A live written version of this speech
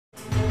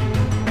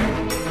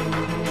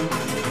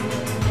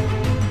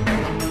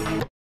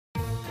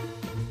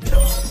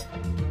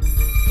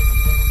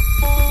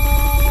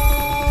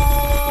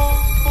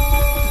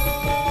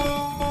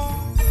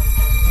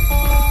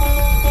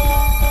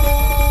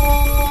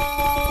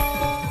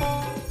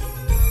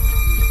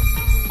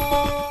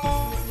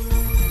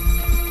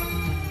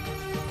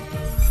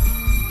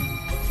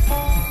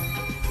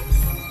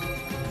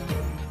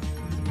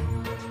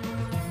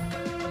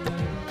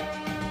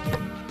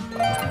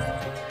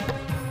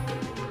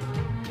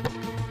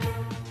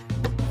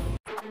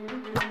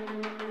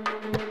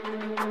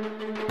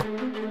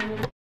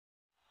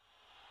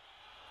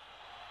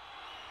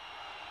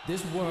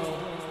This world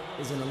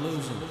is an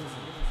illusion.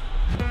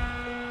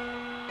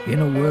 In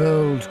a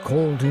world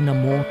called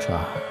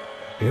Inamorta,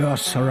 you are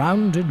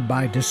surrounded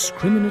by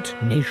discriminate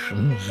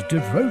nations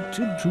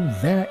devoted to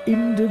their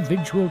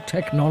individual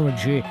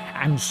technology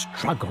and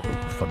struggle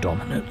for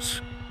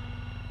dominance.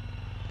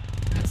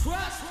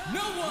 Trust no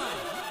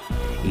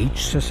one!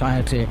 Each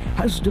society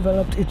has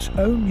developed its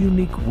own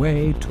unique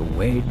way to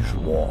wage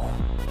war.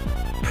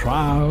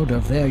 Proud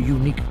of their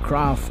unique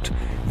craft,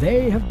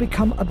 they have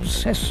become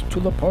obsessed to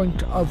the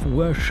point of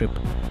worship,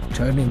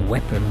 turning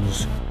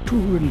weapons to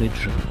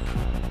religion.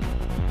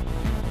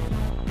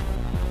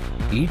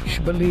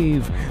 Each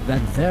believe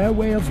that their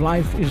way of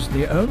life is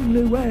the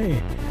only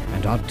way,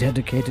 and are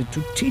dedicated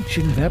to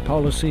teaching their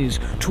policies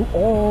to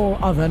all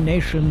other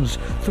nations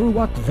through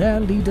what their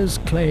leaders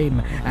claim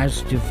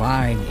as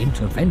divine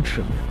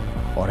intervention,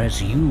 or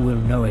as you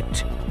will know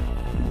it,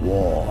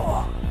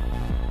 war.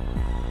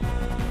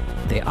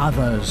 The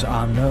others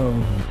are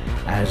known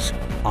as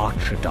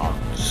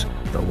Archidons,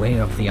 the way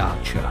of the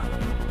archer;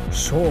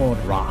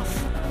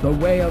 Swordwrath, the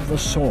way of the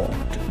sword;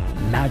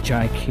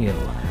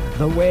 Magikill,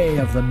 the way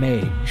of the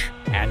mage;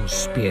 and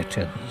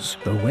Speartons,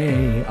 the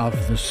way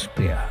of the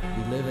spear.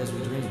 We live as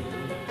we dream.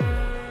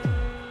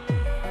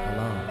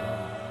 Alone.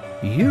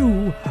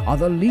 You are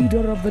the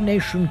leader of the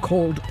nation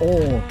called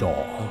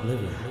Ordor.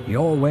 Oblivion.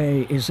 Your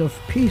way is of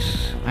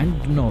peace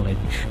and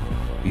knowledge.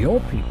 Your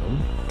people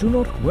do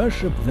not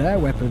worship their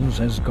weapons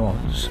as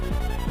gods.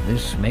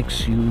 This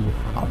makes you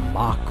a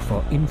mark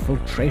for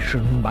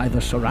infiltration by the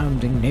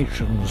surrounding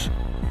nations.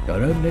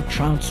 Your only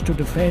chance to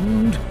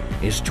defend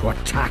is to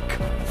attack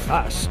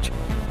first,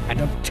 and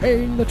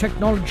obtain the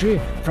technology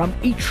from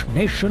each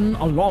nation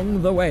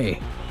along the way.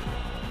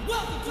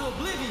 Welcome to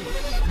Oblivion!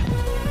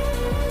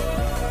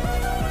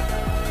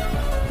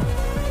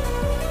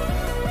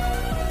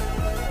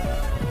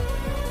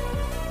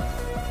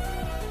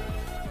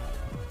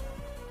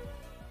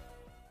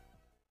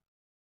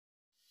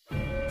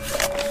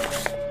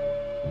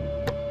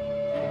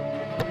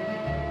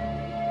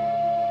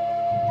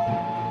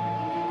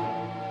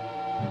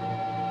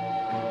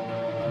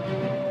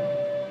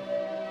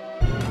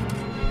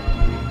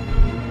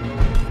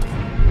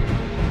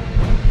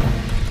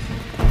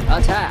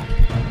 Attack!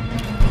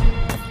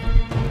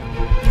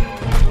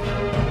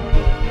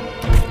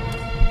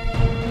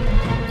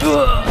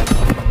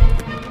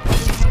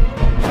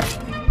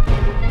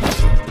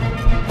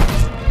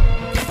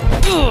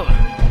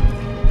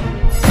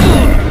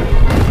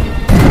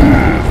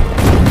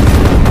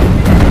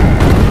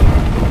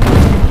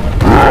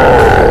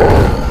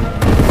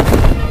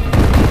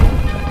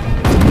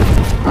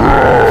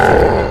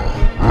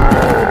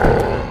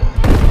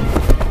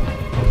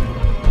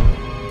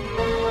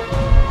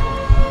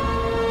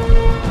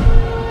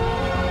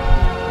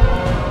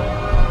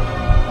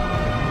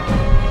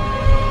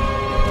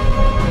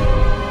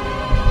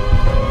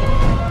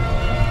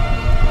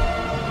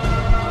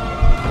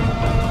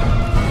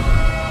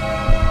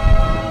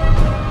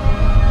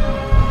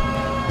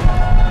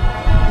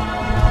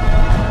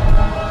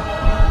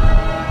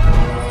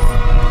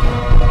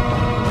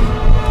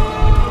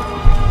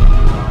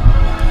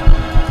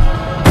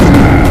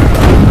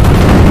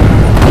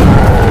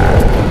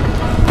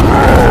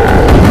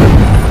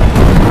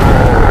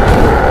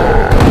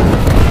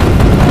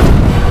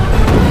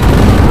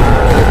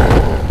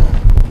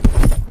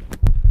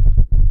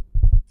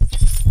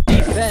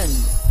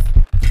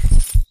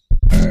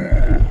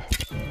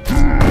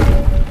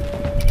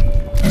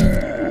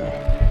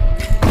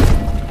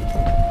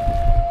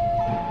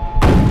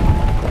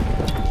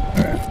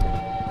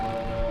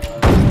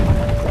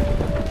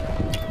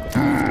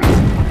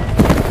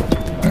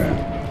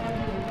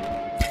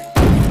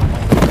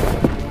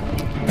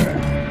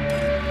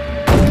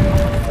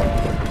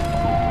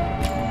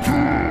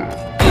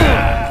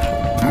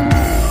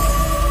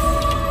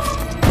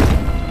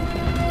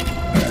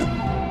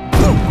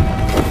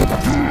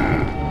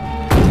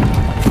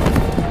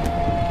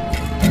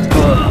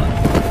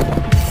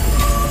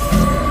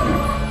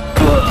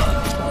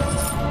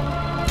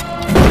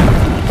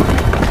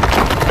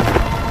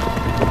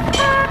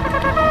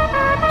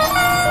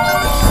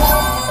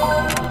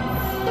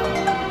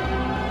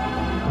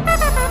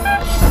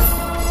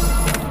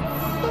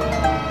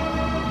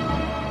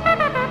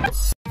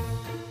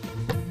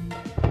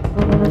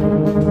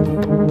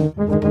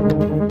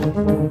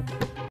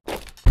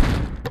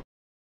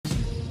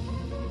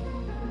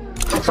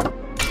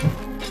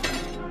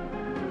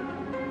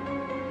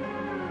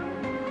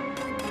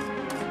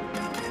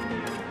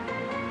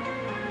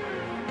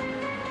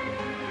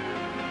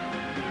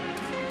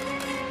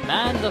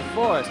 Man the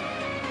force.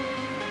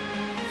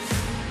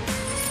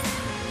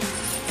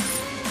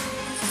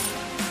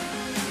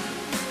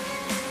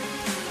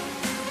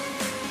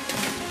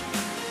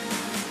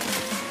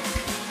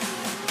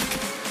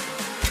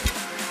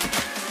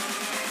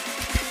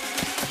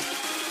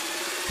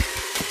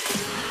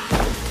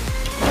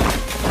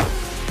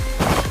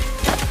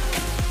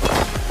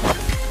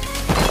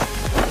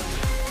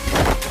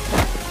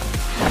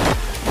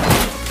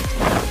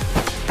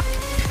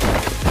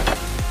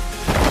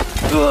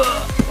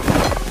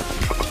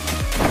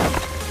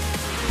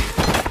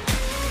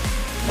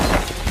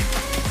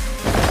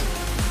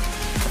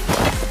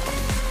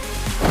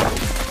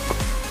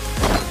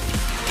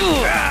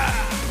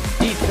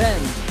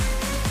 Defend.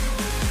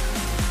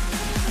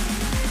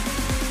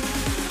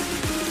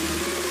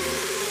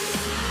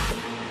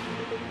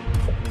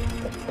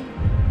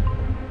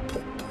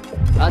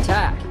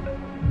 Attack.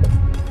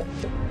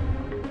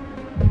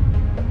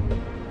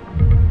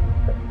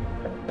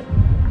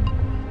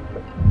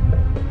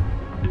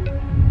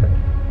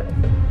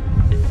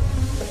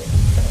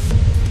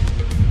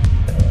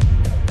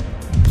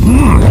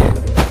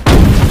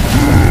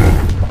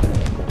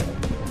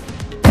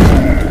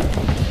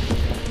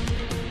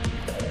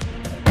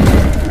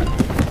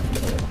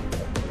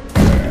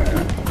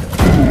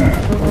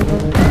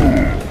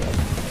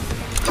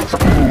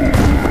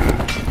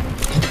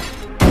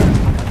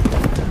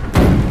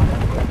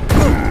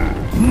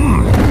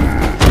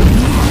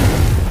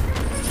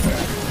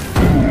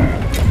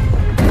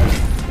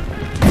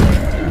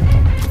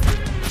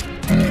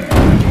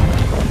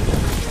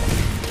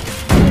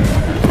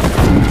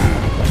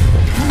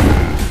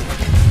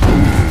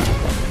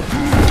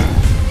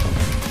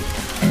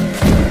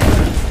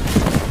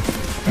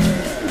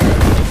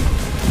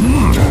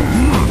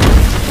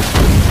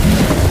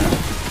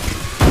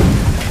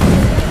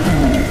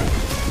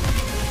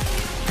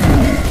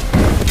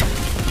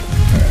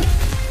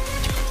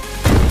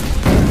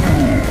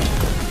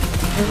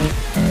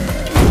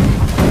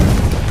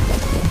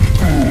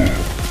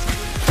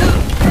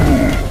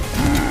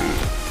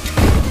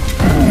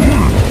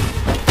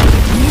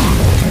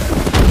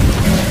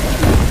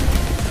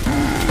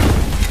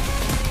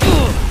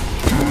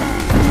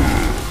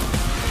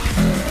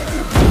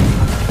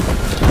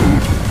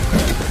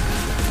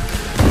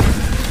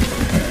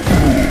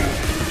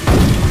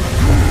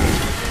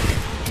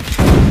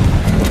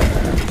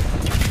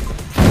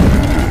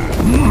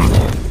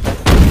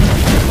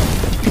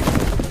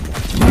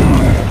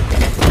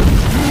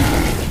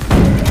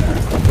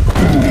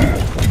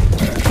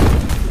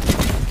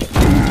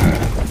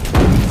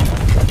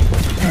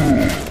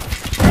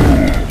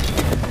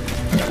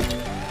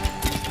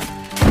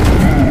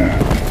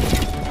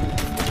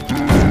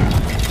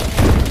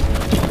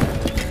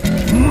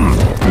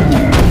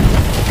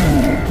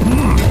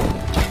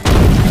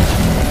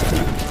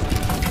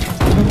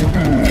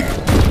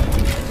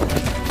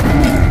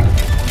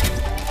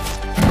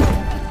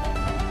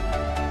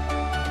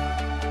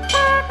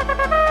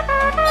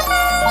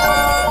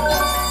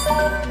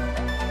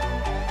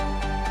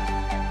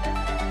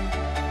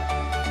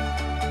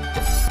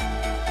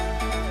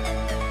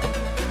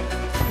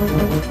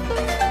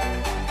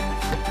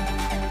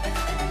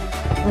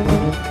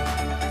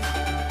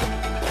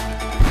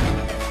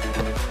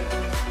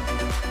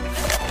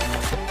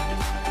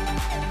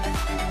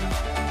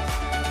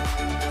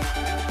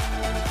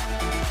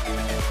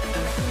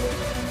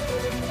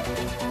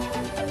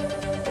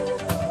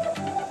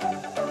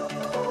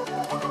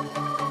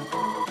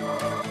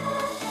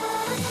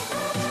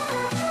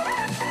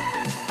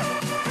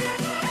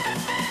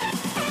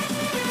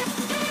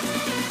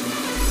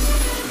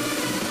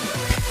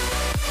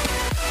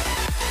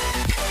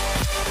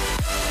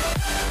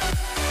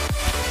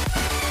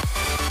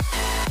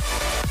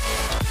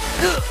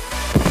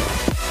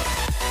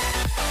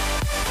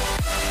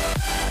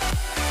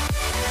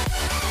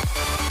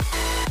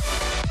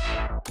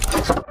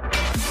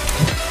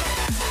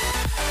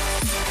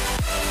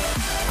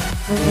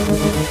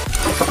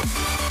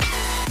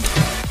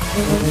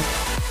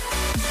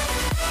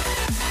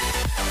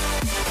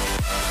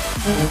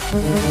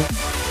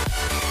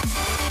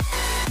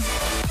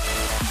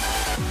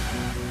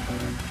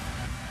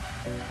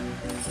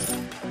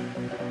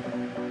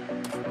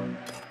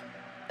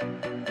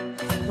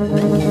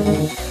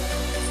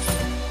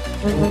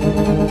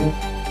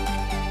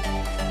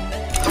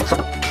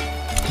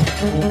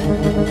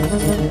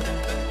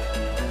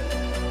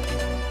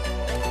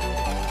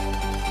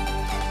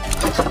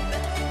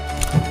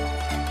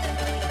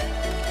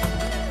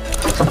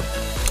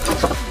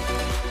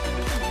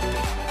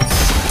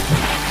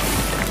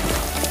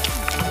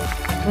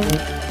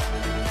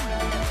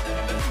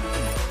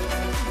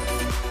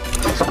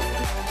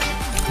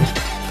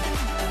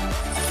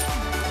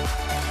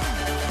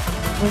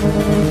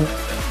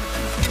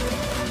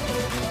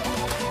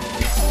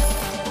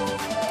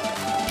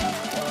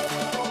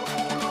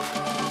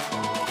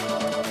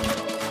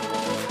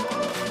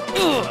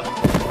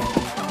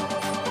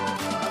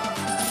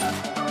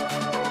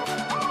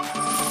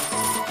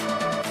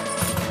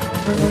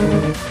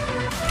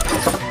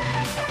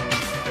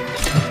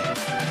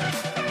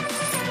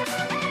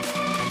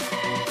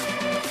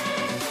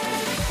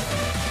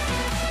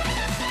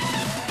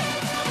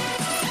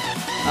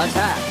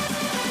 Attack!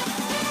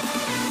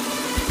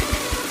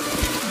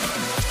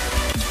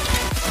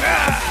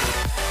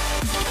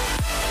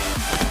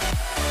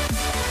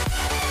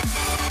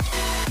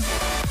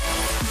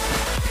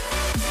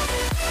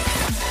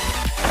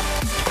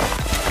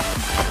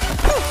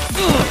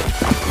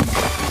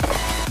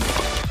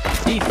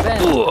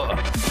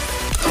 Defend!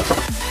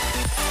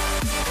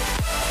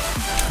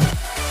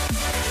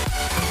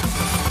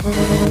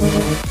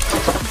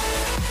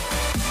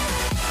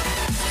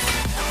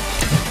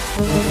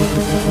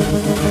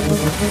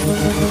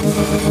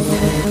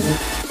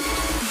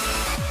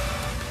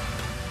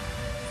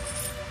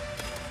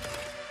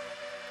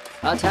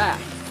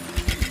 Attack.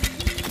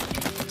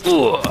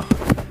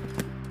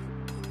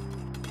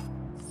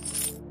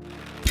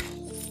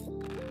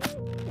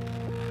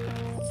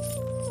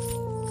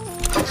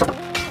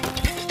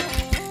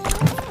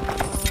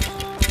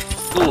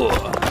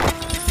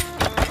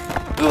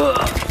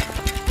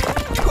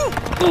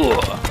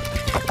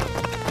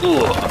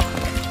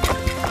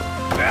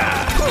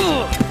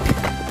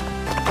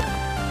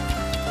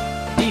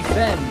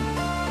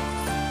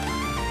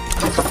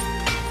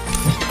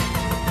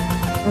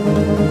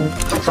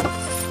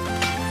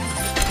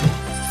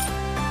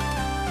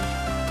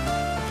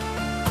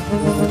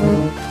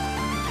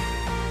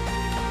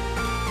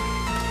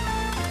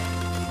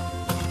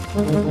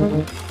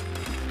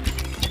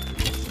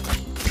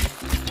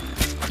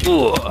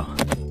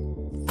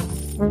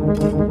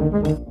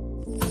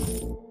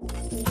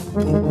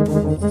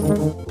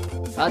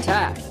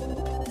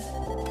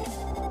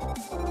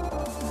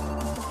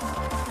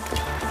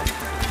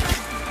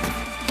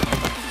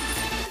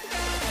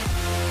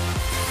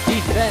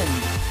 Defend.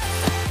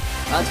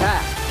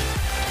 Attack.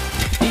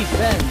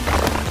 Defend.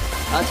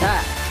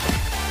 Attack.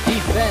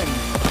 Defend.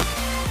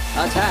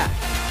 Attack.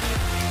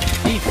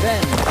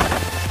 Defend.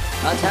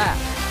 Attack.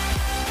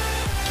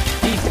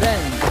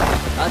 Defend.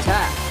 Attack. Defend.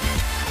 Attack.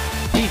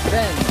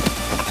 Defend.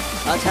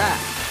 Attack.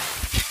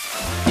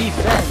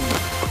 Defend.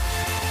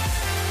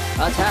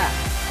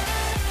 Attack.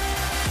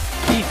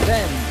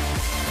 Defend.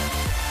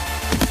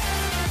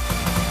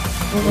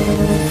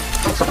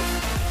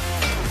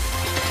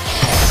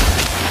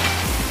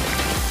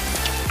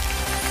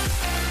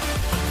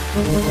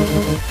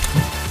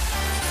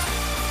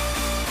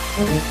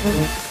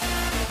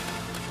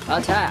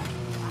 Attack. Attack.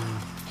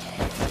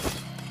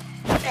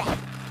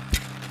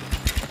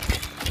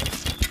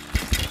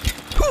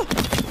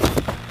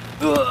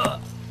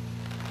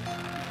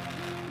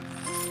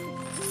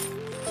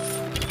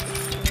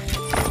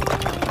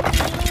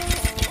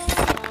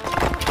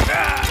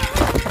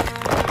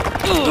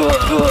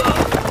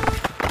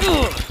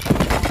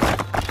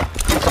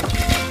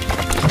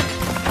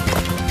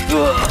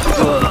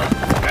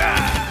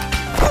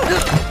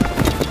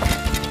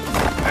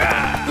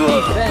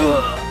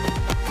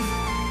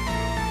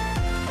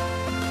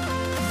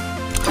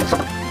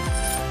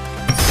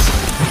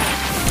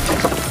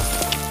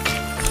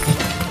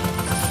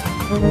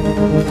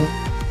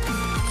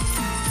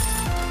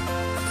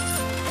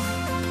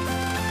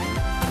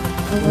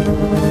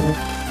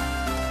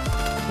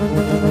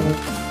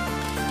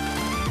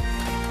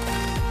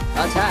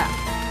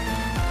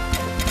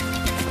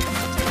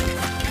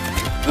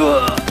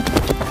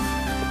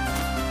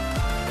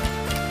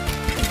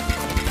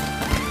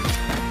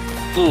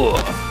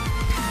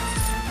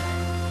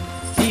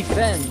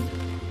 Defend.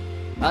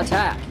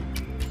 Attack.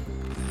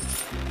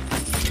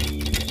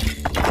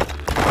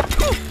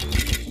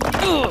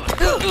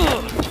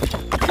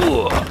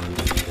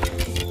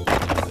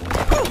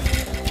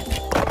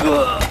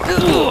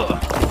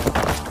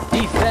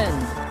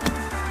 Defend.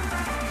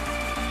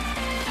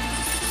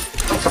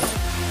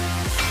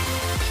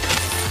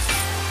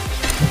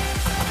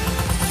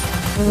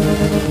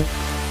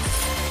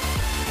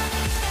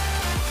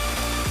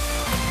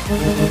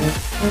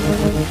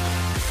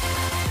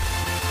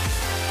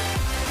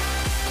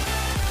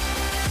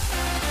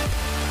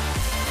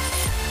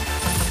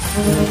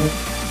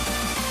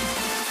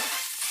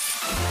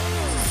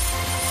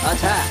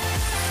 Attack.